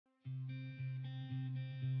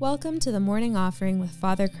Welcome to the Morning Offering with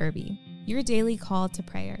Father Kirby, your daily call to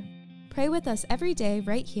prayer. Pray with us every day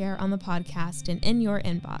right here on the podcast and in your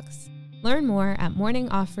inbox. Learn more at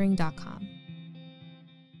morningoffering.com.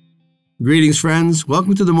 Greetings, friends.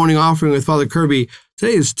 Welcome to the Morning Offering with Father Kirby.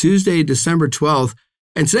 Today is Tuesday, December 12th,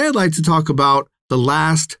 and today I'd like to talk about the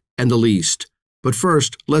last and the least. But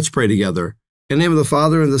first, let's pray together. In the name of the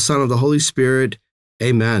Father, and the Son, and the Holy Spirit,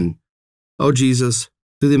 amen. O Jesus,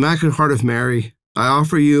 through the Immaculate Heart of Mary, I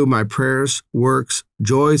offer you my prayers, works,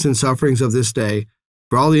 joys, and sufferings of this day,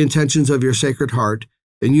 for all the intentions of your Sacred Heart,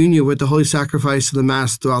 in union with the holy sacrifice of the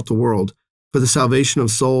Mass throughout the world, for the salvation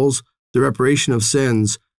of souls, the reparation of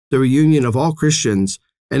sins, the reunion of all Christians,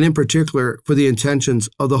 and in particular for the intentions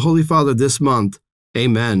of the Holy Father this month.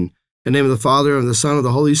 Amen. In the name of the Father, and the Son, and of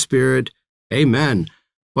the Holy Spirit. Amen.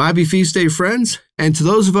 Well, happy feast day, friends. And to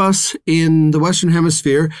those of us in the Western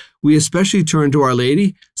Hemisphere, we especially turn to Our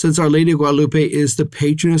Lady, since Our Lady of Guadalupe is the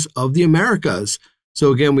patroness of the Americas.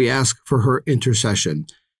 So again, we ask for her intercession.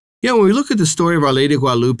 When we look at the story of Our Lady of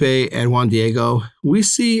Guadalupe and Juan Diego, we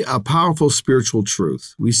see a powerful spiritual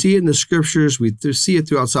truth. We see it in the scriptures. We see it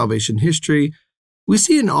throughout salvation history. We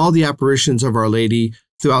see it in all the apparitions of Our Lady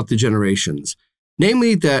throughout the generations.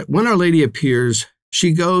 Namely, that when Our Lady appears,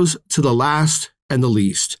 she goes to the last and the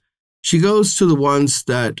least. She goes to the ones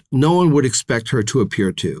that no one would expect her to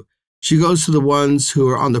appear to. She goes to the ones who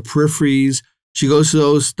are on the peripheries. She goes to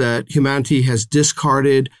those that humanity has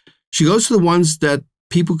discarded. She goes to the ones that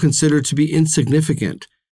people consider to be insignificant,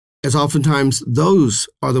 as oftentimes those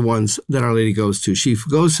are the ones that Our Lady goes to. She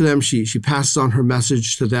goes to them, she passes on her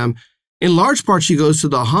message to them. In large part, she goes to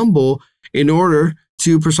the humble in order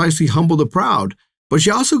to precisely humble the proud. But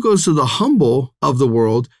she also goes to the humble of the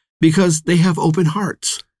world because they have open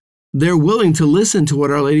hearts. They're willing to listen to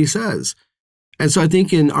what Our Lady says. And so I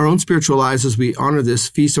think in our own spiritual lives, as we honor this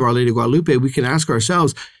feast of Our Lady of Guadalupe, we can ask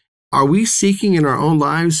ourselves, are we seeking in our own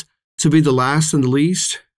lives to be the last and the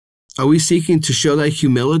least? Are we seeking to show that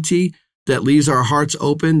humility that leaves our hearts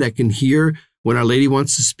open, that can hear when Our Lady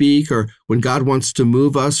wants to speak or when God wants to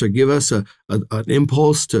move us or give us an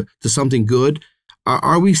impulse to something good?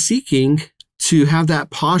 Are we seeking to have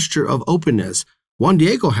that posture of openness? Juan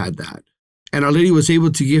Diego had that. And Our Lady was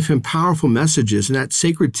able to give him powerful messages in that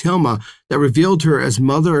sacred tilma that revealed her as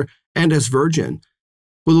mother and as virgin.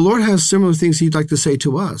 Well, the Lord has similar things He'd like to say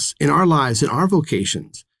to us in our lives, in our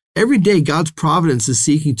vocations. Every day, God's providence is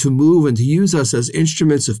seeking to move and to use us as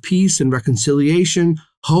instruments of peace and reconciliation,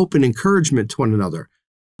 hope and encouragement to one another.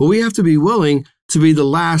 But we have to be willing to be the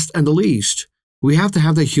last and the least. We have to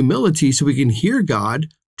have the humility so we can hear God,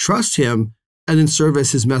 trust Him, and then serve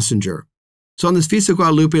as His messenger. So on this Feast of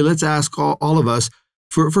Guadalupe, let's ask all of us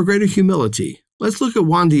for greater humility. Let's look at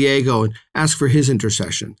Juan Diego and ask for his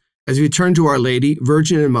intercession as we turn to Our Lady,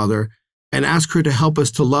 Virgin and Mother, and ask her to help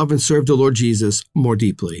us to love and serve the Lord Jesus more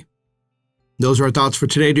deeply. Those are our thoughts for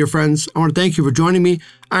today, dear friends. I want to thank you for joining me.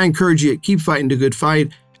 I encourage you to keep fighting the good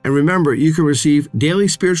fight. And remember, you can receive daily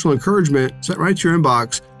spiritual encouragement sent right to your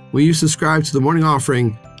inbox when you subscribe to the Morning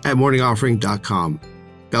Offering at morningoffering.com.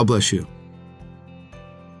 God bless you.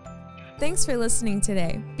 Thanks for listening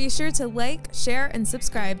today. Be sure to like, share, and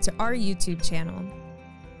subscribe to our YouTube channel.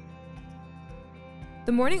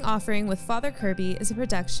 The Morning Offering with Father Kirby is a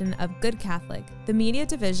production of Good Catholic, the media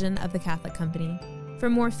division of the Catholic Company.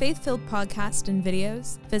 For more faith-filled podcasts and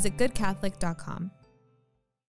videos, visit goodcatholic.com.